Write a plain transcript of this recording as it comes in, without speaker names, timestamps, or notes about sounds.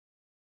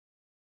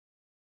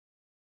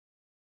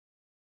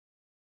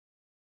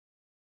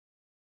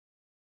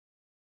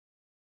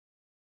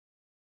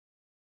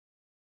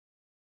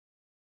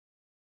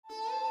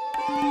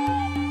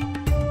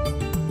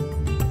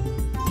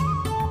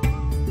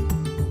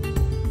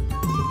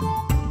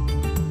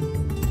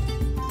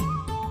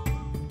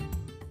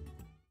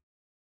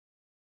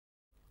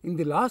In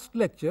the last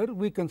lecture,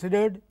 we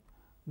considered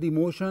the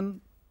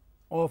motion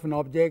of an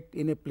object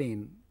in a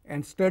plane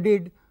and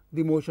studied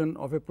the motion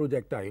of a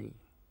projectile.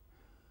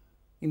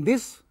 In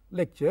this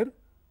lecture,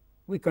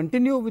 we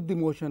continue with the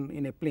motion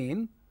in a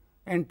plane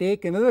and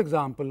take another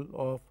example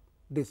of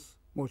this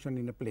motion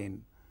in a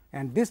plane.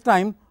 And this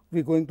time,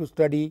 we are going to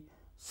study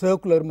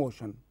circular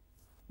motion,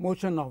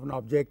 motion of an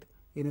object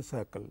in a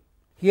circle.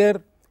 Here,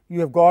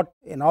 you have got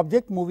an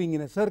object moving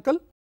in a circle,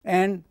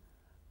 and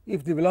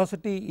if the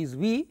velocity is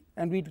v,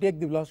 and we take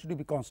the velocity to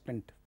be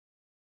constant.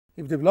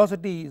 If the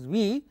velocity is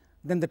v,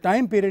 then the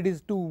time period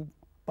is 2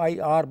 pi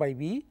r by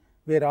v,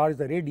 where r is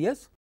the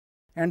radius,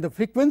 and the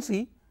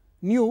frequency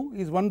nu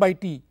is 1 by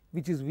t,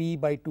 which is v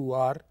by 2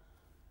 r,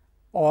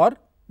 or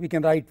we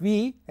can write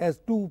v as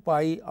 2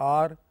 pi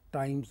r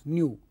times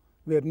nu,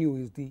 where nu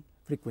is the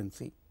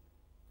frequency.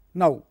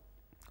 Now,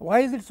 why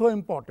is it so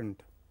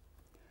important?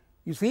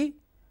 You see,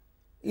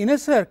 in a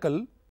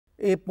circle,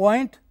 a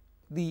point,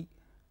 the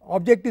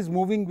object is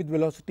moving with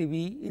velocity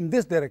v in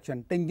this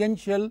direction,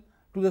 tangential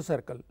to the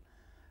circle.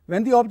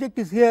 When the object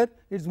is here,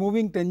 it is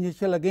moving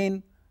tangential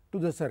again to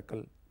the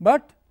circle,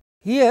 but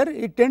here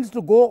it tends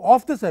to go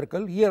off the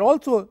circle, here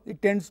also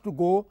it tends to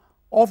go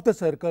off the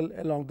circle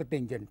along the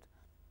tangent.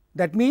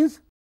 That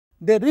means,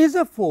 there is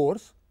a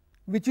force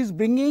which is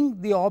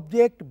bringing the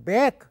object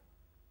back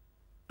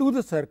to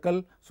the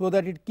circle, so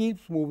that it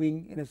keeps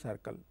moving in a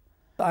circle.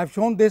 I have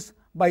shown this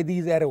by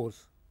these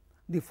arrows.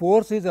 The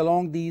force is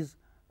along these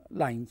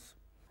lines.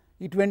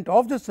 It went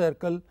off the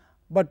circle,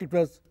 but it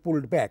was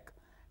pulled back,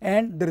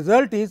 and the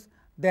result is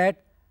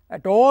that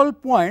at all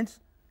points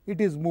it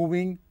is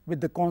moving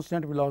with the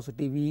constant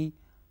velocity v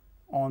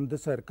on the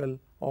circle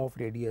of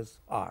radius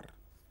r.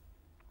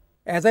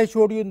 As I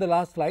showed you in the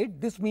last slide,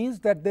 this means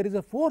that there is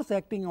a force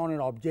acting on an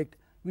object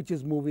which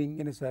is moving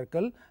in a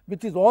circle,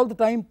 which is all the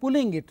time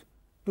pulling it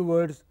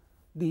towards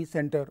the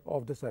center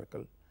of the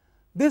circle.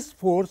 This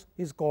force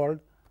is called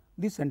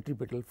the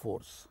centripetal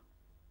force.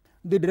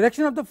 The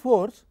direction of the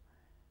force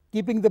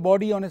keeping the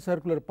body on a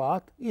circular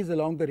path is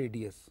along the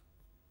radius,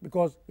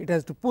 because it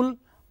has to pull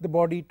the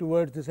body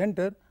towards the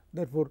center,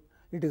 therefore,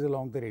 it is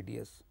along the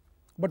radius.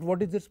 But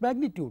what is its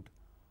magnitude?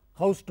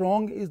 How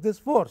strong is this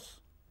force?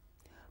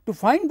 To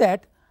find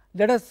that,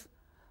 let us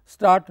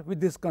start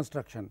with this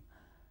construction.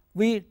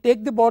 We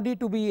take the body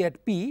to be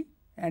at p,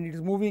 and it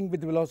is moving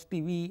with velocity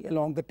v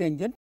along the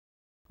tangent.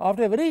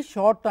 After a very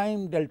short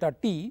time delta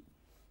t,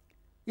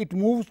 it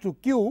moves to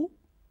q,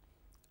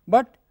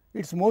 but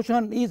its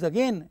motion is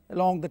again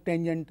along the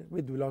tangent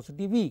with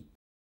velocity v,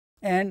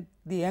 and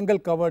the angle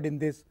covered in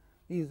this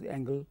is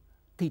angle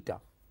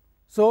theta.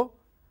 So,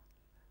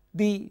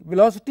 the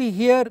velocity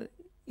here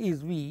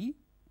is v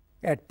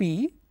at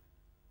p,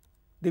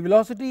 the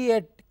velocity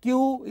at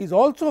q is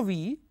also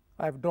v,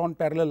 I have drawn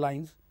parallel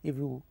lines if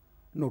you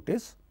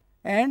notice,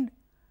 and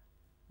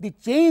the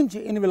change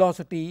in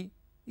velocity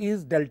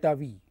is delta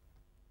v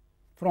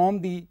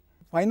from the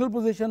final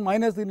position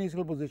minus the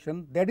initial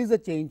position, that is the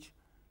change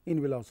in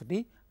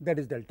velocity, that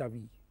is delta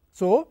v.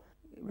 So,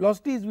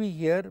 velocity is v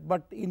here,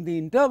 but in the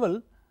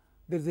interval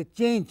there is a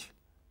change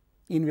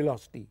in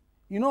velocity.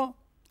 You know,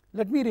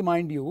 let me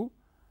remind you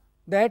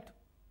that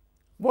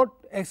what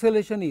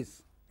acceleration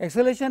is.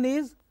 Acceleration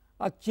is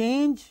a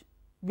change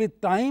with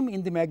time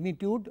in the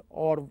magnitude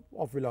or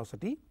of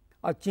velocity,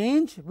 a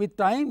change with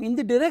time in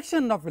the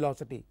direction of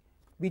velocity,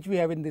 which we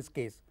have in this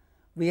case.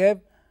 We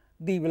have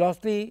the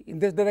velocity in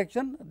this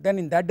direction, then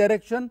in that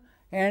direction,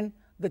 and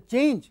the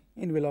change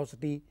in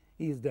velocity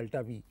is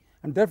delta v,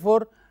 and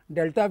therefore,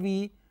 delta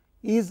v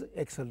is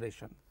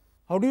acceleration.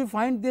 How do you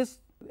find this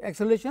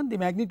acceleration, the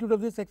magnitude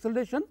of this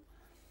acceleration?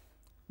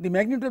 The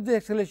magnitude of the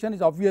acceleration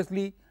is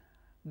obviously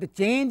the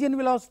change in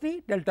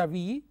velocity delta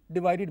v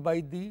divided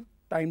by the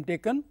time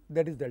taken,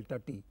 that is delta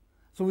t.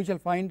 So, we shall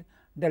find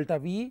delta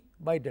v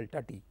by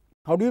delta t.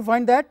 How do you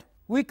find that?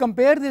 We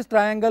compare this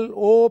triangle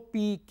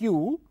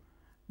OPQ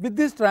with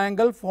this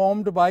triangle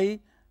formed by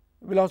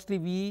velocity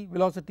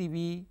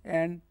v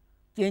and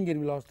change in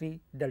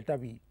velocity delta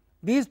v.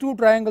 These two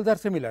triangles are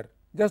similar.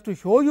 Just to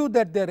show you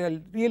that they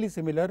are really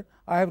similar,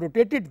 I have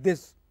rotated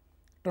this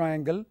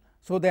triangle,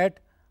 so that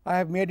I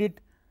have made it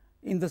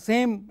in the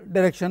same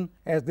direction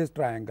as this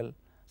triangle.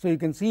 So, you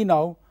can see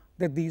now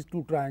that these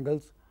two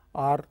triangles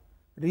are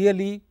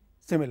really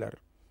similar.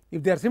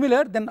 If they are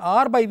similar, then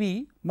r by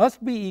v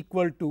must be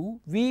equal to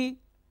v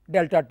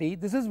delta t,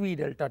 this is v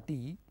delta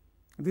t,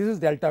 this is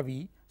delta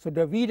v. So,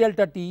 the v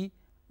delta t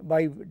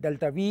by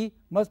delta v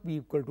must be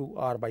equal to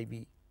r by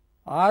v.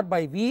 R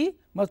by v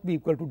must be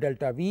equal to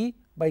delta v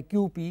by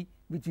q p,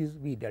 which is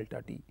v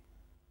delta t.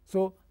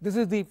 So, this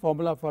is the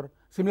formula for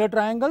similar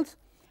triangles,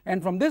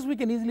 and from this we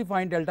can easily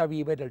find delta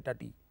v by delta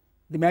t.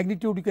 The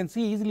magnitude you can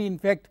see easily, in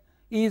fact,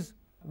 is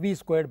v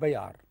squared by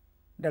r.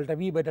 Delta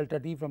v by delta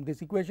t from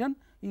this equation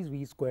is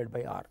v squared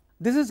by r.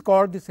 This is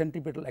called the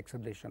centripetal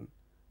acceleration,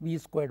 v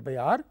squared by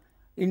r.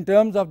 In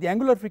terms of the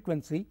angular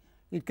frequency,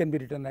 it can be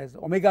written as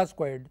omega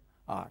squared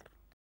r,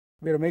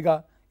 where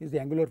omega is the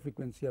angular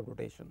frequency of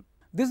rotation.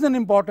 This is an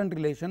important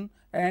relation,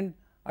 and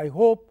I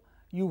hope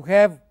you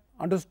have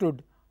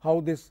understood how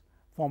this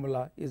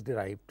formula is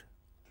derived.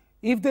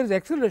 If there is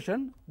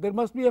acceleration, there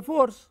must be a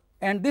force,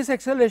 and this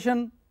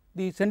acceleration,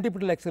 the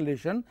centripetal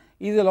acceleration,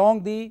 is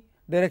along the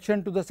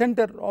direction to the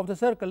center of the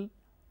circle,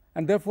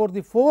 and therefore,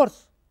 the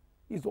force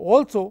is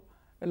also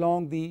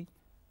along the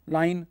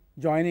line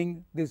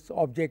joining this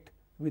object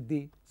with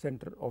the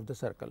center of the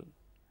circle.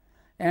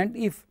 And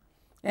if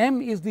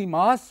m is the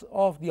mass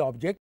of the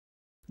object,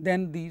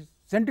 then the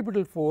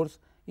centripetal force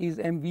is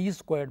mv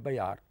squared by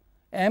r.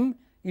 M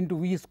into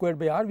v squared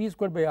by r,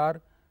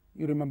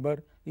 you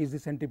remember, is the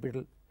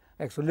centripetal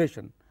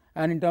acceleration,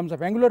 and in terms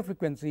of angular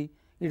frequency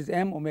it is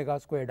m omega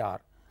squared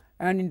r,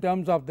 and in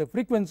terms of the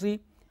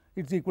frequency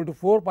it is equal to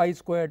 4 pi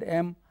squared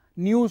m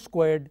nu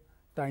squared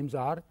times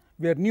r,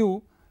 where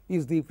nu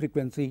is the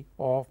frequency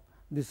of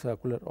the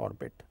circular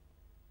orbit.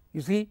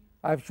 You see,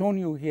 I have shown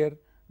you here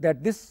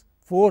that this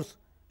force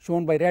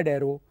shown by red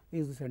arrow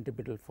is the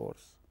centripetal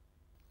force.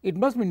 It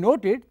must be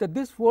noted that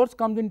this force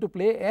comes into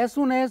play as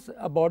soon as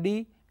a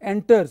body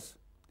enters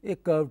a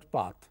curved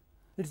path.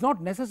 It is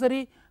not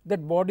necessary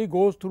that body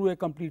goes through a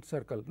complete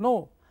circle.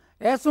 No,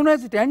 as soon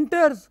as it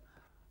enters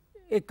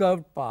a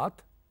curved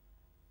path,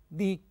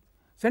 the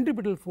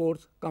centripetal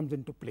force comes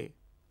into play.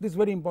 This is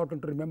very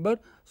important to remember.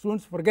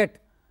 Students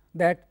forget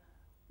that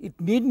it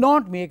need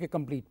not make a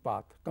complete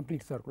path,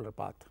 complete circular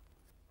path.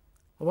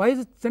 Why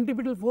is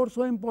centripetal force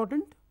so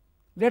important?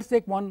 Let us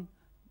take one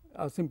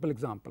simple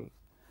example.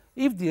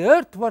 If the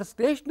earth were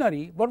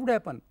stationary, what would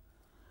happen?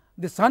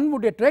 The sun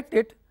would attract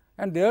it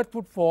and the earth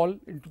would fall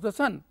into the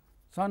sun.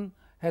 Sun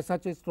has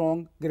such a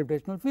strong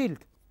gravitational field.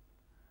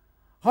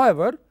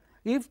 However,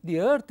 if the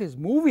earth is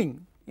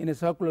moving in a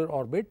circular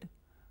orbit,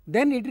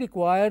 then it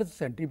requires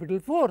centripetal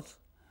force,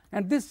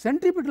 and this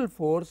centripetal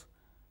force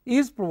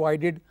is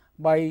provided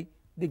by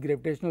the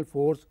gravitational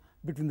force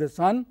between the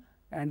sun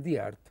and the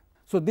earth.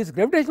 So, this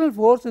gravitational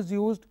force is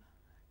used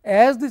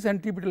as the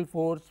centripetal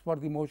force for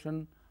the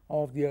motion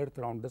of the earth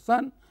around the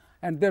sun,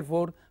 and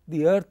therefore,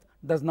 the earth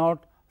does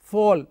not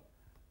fall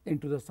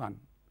into the sun.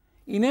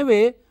 In a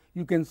way,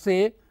 you can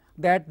say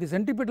that the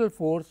centripetal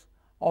force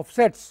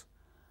offsets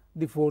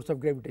the force of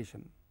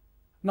gravitation.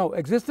 Now,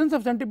 existence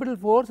of centripetal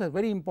force has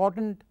very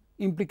important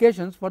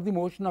implications for the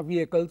motion of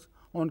vehicles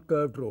on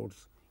curved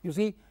roads. You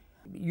see,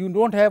 you do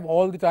not have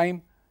all the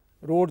time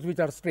roads which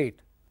are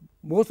straight,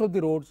 most of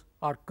the roads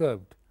are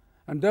curved,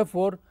 and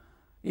therefore,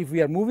 if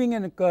we are moving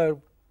in a curve,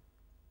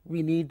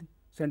 we need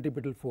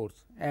centripetal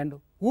force. And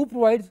who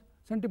provides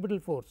centripetal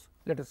force?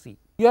 Let us see.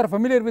 You are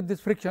familiar with this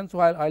friction, so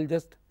I will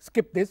just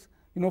skip this.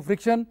 You know,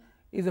 friction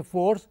is a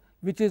force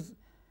which is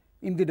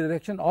in the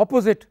direction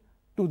opposite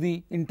to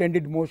the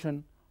intended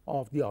motion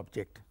of the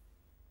object.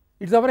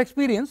 It is our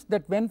experience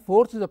that when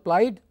force is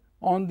applied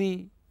on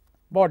the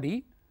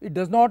body, it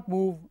does not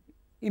move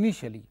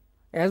initially.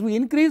 As we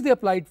increase the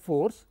applied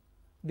force,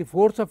 the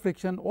force of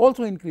friction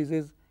also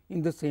increases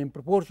in the same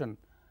proportion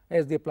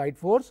as the applied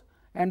force,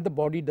 and the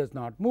body does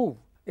not move.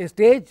 A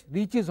stage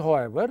reaches,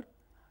 however,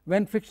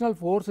 when frictional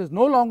force is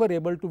no longer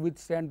able to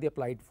withstand the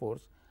applied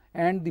force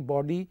and the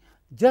body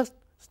just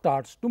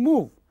starts to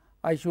move.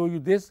 I show you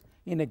this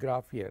in a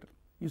graph here.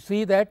 You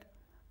see that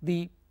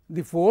the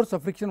force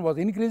of friction was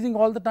increasing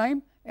all the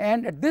time,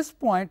 and at this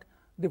point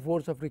the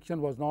force of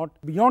friction was not,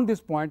 beyond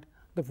this point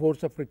the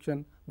force of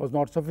friction was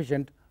not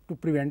sufficient to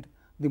prevent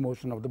the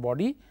motion of the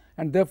body,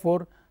 and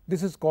therefore,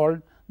 this is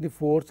called the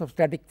force of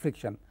static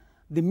friction.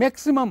 The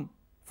maximum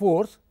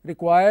force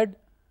required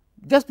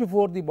just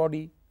before the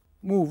body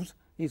moves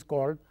is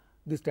called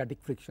the static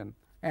friction,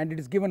 and it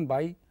is given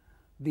by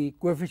the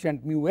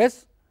coefficient mu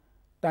s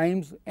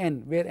times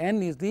n, where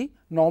n is the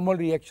normal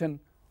reaction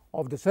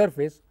of the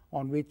surface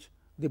on which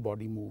the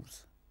body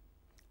moves.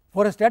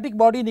 For a static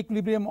body in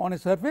equilibrium on a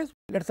surface,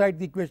 let us write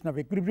the equation of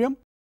equilibrium.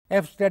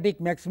 F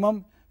static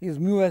maximum is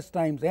mu s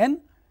times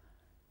n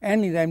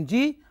is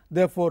mg,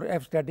 therefore,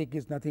 F static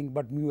is nothing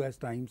but mu s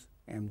times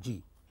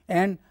mg.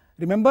 And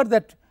remember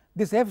that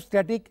this F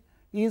static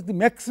is the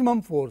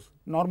maximum force.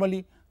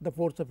 Normally, the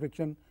force of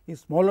friction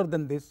is smaller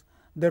than this,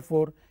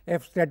 therefore,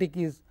 F static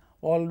is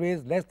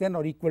always less than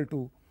or equal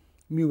to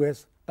mu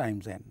s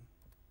times n.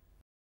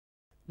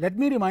 Let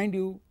me remind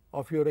you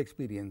of your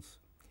experience.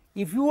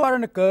 If you are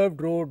on a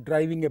curved road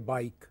driving a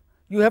bike,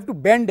 you have to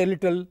bend a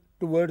little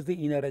towards the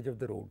inner edge of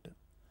the road.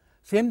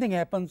 Same thing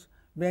happens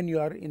when you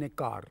are in a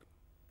car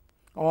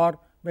or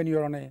when you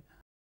are on a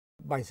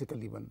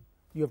bicycle even.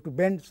 You have to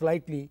bend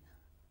slightly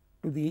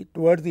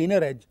towards the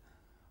inner edge.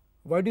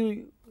 Why do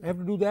you have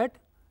to do that?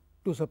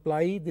 To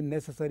supply the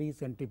necessary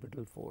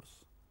centripetal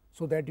force,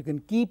 so that you can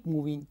keep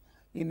moving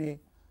in a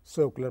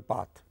circular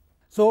path.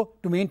 So,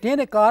 to maintain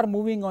a car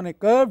moving on a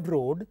curved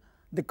road,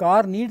 the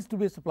car needs to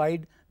be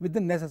supplied with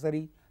the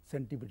necessary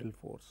centripetal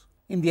force.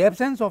 In the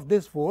absence of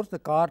this force, the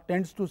car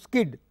tends to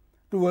skid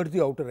towards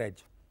the outer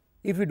edge.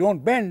 If you do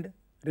not bend,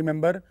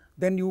 remember,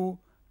 then you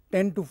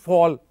tend to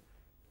fall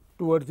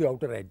towards the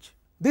outer edge.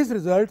 This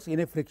results in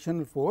a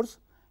frictional force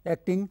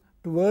acting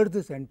towards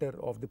the center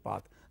of the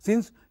path.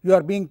 Since you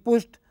are being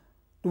pushed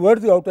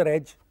towards the outer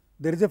edge,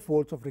 there is a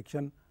force of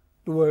friction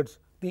towards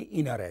the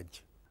inner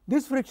edge.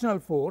 This frictional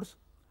force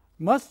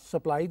must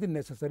supply the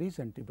necessary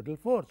centripetal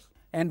force.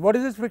 And what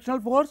is this frictional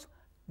force?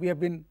 We have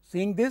been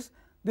seeing this.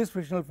 This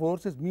frictional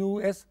force is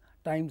mu s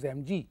times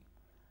m g,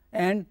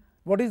 and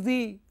what is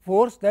the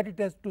force that it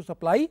has to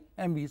supply?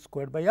 M v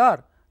squared by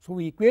r. So,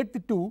 we equate the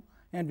two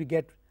and we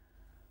get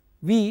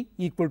V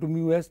equal to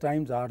mu s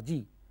times r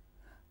g,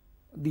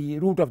 the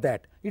root of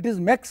that. It is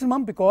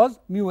maximum because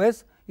mu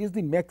s is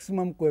the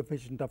maximum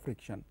coefficient of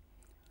friction,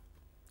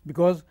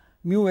 because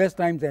mu s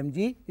times m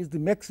g is the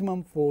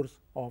maximum force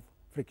of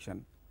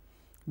friction.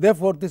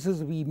 Therefore, this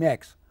is V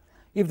max.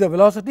 If the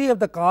velocity of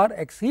the car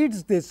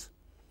exceeds this,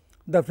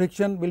 the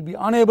friction will be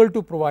unable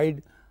to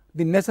provide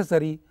the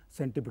necessary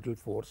centripetal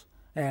force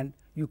and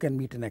you can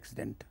meet an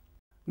accident.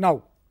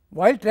 Now,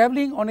 while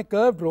travelling on a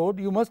curved road,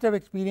 you must have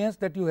experienced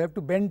that you have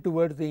to bend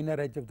towards the inner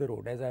edge of the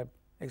road, as I have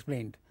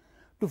explained.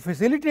 To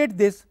facilitate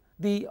this,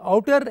 the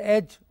outer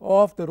edge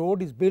of the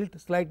road is built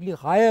slightly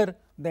higher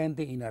than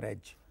the inner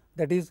edge.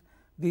 That is,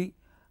 the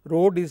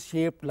road is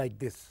shaped like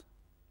this.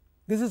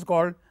 This is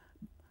called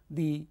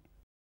the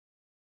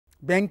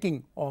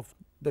banking of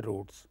the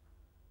roads.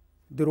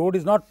 The road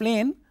is not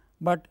plane,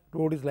 but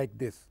road is like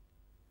this.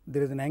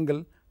 There is an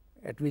angle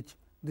at which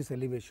this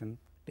elevation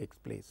takes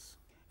place.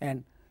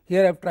 And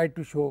here I have tried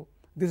to show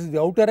this is the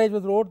outer edge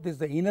of the road, this is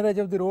the inner edge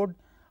of the road.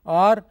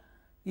 R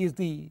is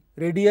the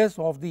radius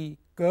of the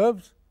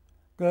curved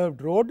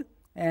road,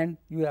 and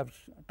you have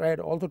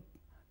also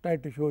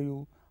tried to show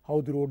you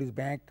how the road is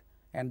banked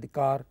and the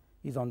car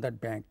is on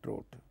that banked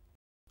road.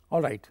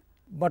 All right,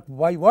 but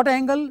by what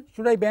angle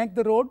should I bank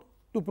the road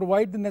to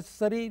provide the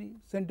necessary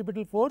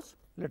centripetal force?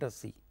 Let us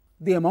see.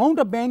 The amount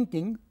of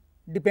banking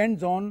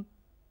depends on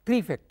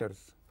three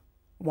factors.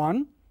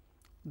 One,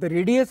 the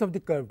radius of the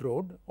curved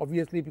road,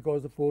 obviously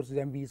because the force is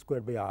m v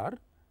squared by r.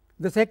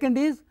 The second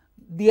is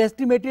the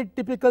estimated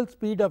typical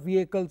speed of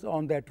vehicles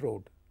on that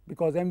road,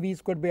 because m v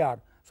squared by r.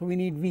 So, we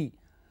need v.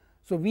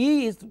 So,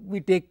 v is we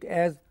take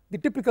as the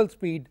typical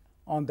speed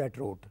on that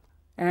road.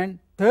 And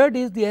third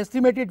is the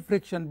estimated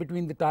friction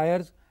between the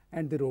tires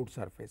and the road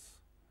surface.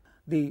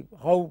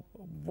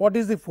 What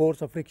is the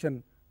force of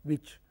friction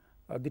which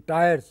the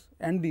tires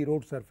and the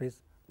road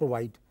surface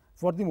provide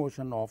for the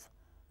motion of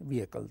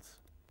vehicles.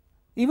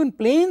 Even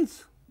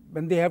planes,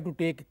 when they have to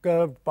take a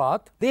curved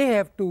path, they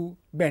have to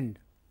bend,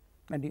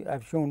 and I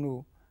have shown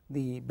you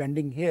the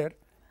bending here.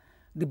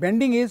 The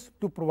bending is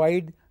to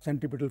provide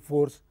centripetal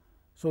force,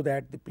 so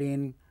that the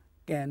plane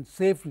can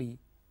safely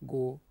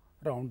go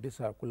round the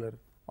circular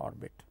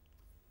orbit.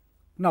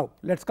 Now,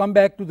 let us come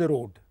back to the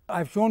road. I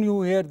have shown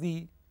you here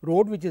the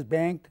road which is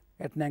banked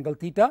at an angle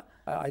theta.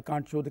 I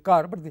can't show the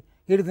car, but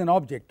here is an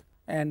object,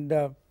 and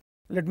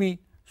let me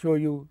show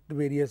you the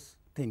various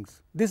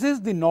things. This is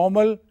the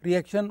normal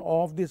reaction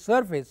of the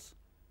surface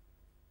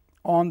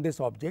on this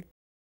object,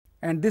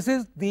 and this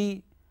is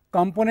the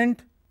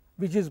component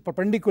which is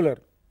perpendicular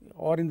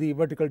or in the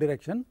vertical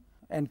direction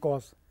n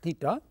cos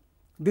theta.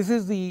 This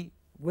is the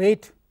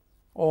weight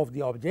of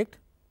the object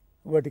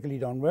vertically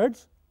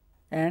downwards,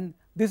 and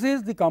this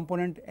is the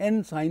component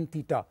n sin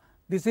theta.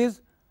 This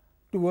is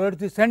towards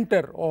the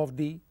center of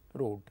the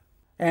road,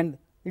 and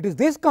it is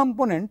this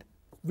component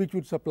which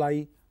would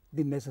supply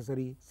the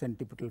necessary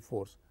centripetal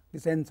force,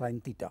 this n sin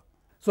theta.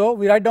 So,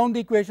 we write down the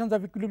equations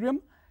of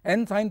equilibrium.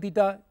 N sin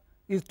theta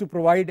is to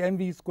provide m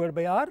v squared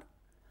by r,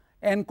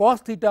 n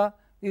cos theta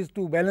is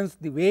to balance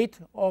the weight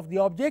of the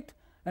object,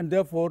 and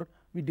therefore,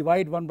 we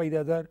divide one by the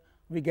other,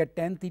 we get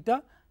tan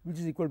theta, which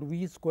is equal to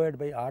v squared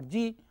by r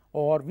g,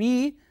 or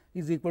v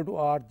is equal to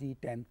r g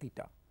tan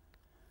theta.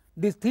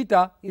 This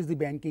theta is the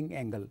banking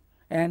angle,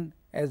 and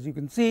as you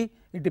can see,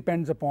 it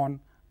depends upon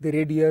the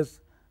radius,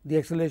 the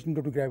acceleration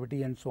due to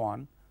gravity, and so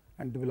on,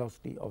 and the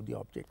velocity of the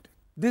object.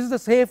 This is the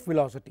safe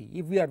velocity.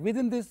 If we are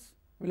within this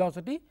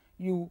velocity,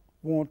 you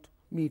won't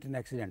meet an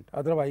accident.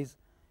 Otherwise,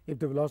 if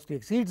the velocity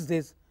exceeds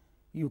this,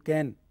 you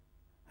can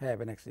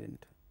have an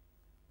accident.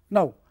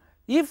 Now,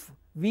 if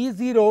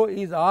V0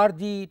 is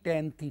Rg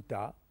tan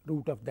theta,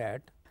 root of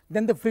that,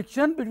 then the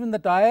friction between the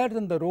tires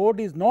and the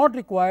road is not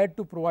required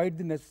to provide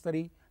the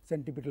necessary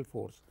centripetal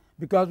force,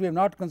 because we have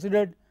not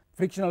considered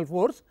frictional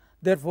force.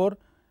 Therefore,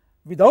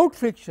 without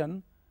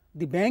friction,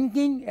 the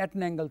banking at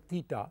an angle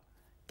theta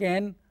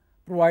can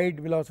provide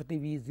velocity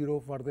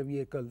V0 for the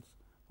vehicles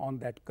on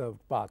that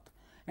curved path,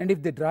 and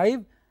if they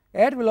drive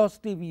at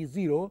velocity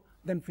V0,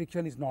 then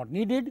friction is not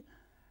needed.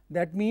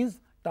 That means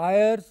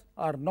tires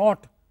are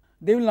not,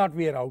 they will not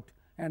wear out,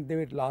 and they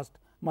will last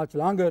much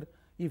longer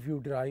if you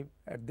drive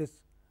at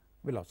this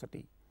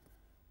velocity.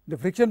 The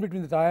friction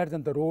between the tires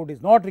and the road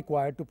is not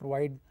required to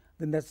provide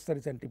the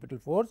necessary centripetal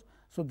force.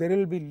 So, there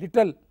will be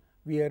little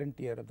wear and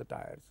tear of the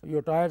tires.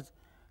 Your tires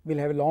will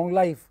have a long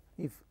life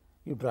if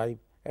you drive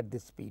at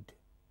this speed.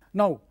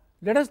 Now,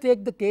 let us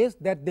take the case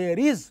that there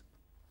is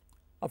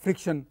a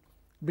friction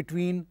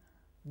between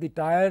the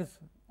tires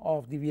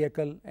of the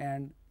vehicle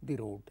and the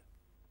road.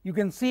 You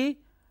can see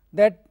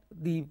that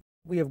we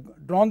have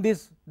drawn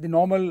this, the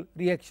normal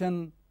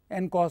reaction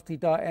n cos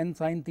theta, n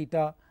sin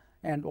theta,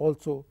 and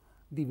also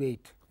the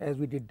weight as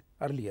we did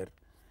earlier,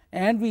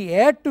 and we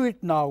add to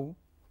it now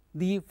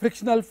the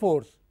frictional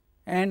force,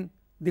 and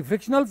The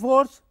frictional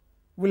force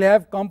will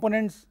have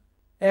components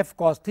F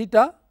cos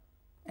theta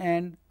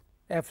and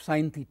F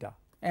sin theta,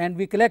 and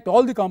we collect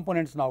all the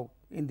components now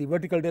in the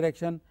vertical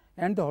direction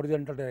and the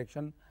horizontal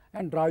direction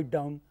and write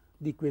down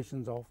the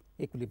equations of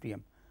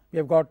equilibrium. We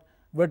have got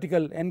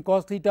vertical n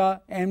cos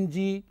theta,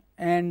 mg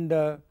and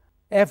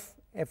f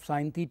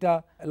sin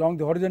theta. Along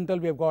the horizontal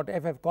we have got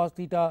f cos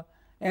theta,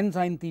 n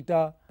sin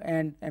theta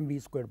and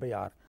mv squared by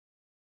r.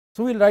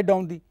 So, we will write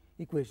down the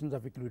equations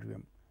of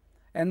equilibrium.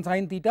 N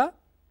sin theta,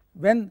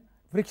 when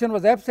friction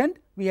was absent,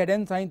 we had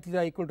n sin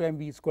theta equal to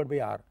mv squared by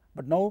r,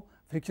 but now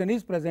friction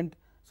is present.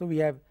 So, we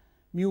have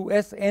mu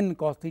s n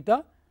cos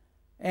theta,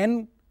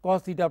 n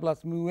cos theta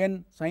plus mu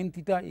n sin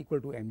theta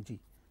equal to mg.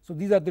 So,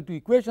 these are the two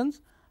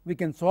equations. We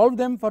can solve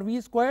them for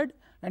v squared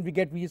and we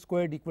get v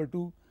squared equal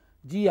to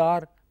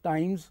gr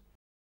times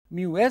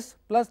mu s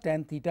plus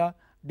tan theta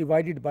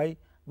divided by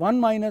 1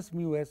 minus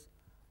mu s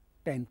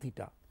tan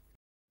theta.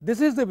 This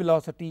is the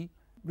velocity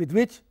with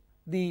which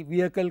the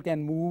vehicle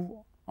can move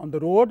on the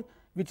road,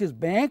 which is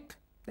banked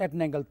at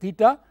an angle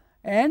theta,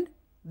 and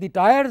the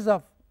tires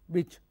of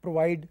which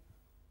provide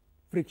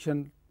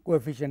friction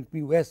coefficient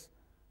mu s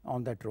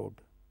on that road.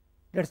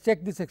 Let us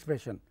check this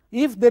expression.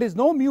 If there is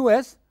no mu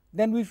s,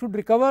 then we should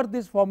recover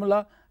this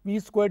formula v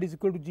squared is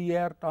equal to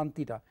gr tan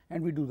theta,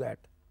 and we do that.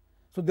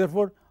 So,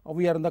 therefore,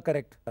 we are on the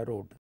correct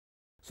road.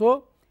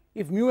 So,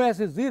 if mu s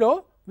is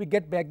 0, we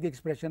get back the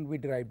expression we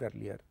derived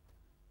earlier.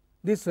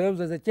 This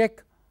serves as a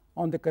check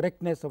on the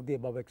correctness of the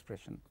above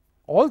expression.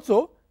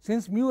 Also,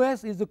 since mu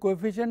s is the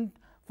coefficient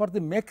for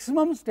the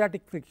maximum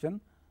static friction,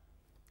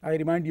 I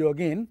remind you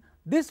again,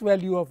 this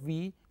value of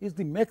v is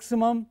the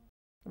maximum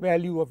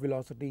value of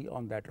velocity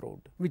on that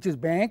road, which is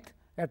banked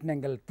at an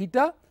angle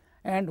theta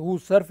and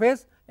whose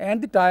surface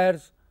and the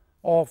tires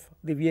of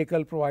the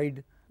vehicle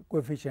provide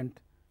coefficient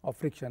of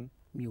friction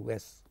mu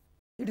s.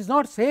 It is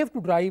not safe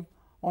to drive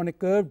on a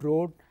curved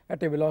road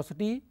at a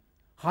velocity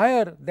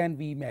higher than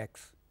v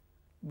max,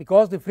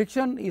 because the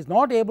friction is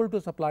not able to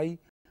supply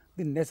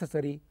the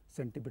necessary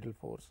centripetal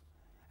force.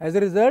 As a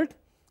result,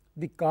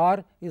 the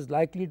car is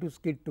likely to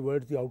skid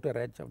towards the outer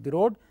edge of the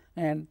road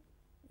and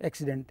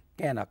accident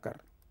can occur.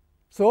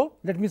 So,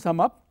 let me sum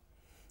up.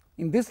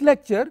 In this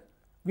lecture,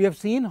 we have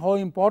seen how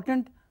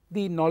important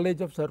the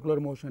knowledge of circular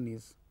motion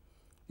is.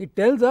 It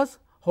tells us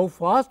how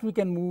fast we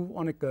can move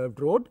on a curved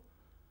road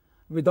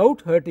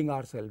without hurting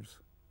ourselves.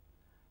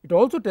 It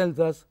also tells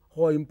us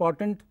how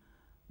important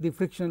the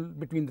friction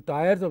between the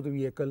tires of the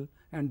vehicle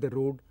and the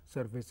road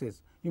surface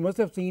is. You must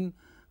have seen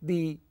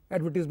the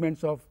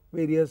advertisements of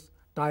various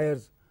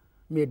tires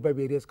made by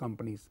various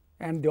companies,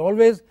 and they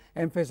always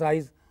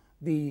emphasize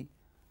the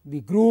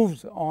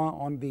grooves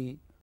on the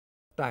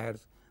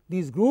tires.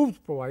 These grooves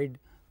provide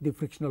the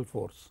frictional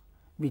force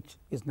which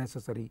is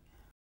necessary,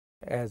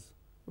 as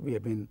we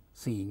have been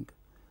seeing.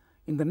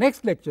 In the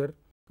next lecture,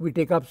 we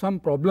take up some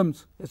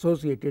problems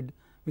associated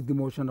with the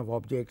motion of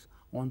objects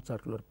on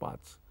circular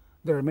paths.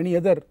 There are many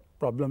other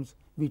problems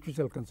which we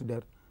shall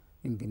consider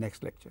in the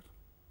next lecture.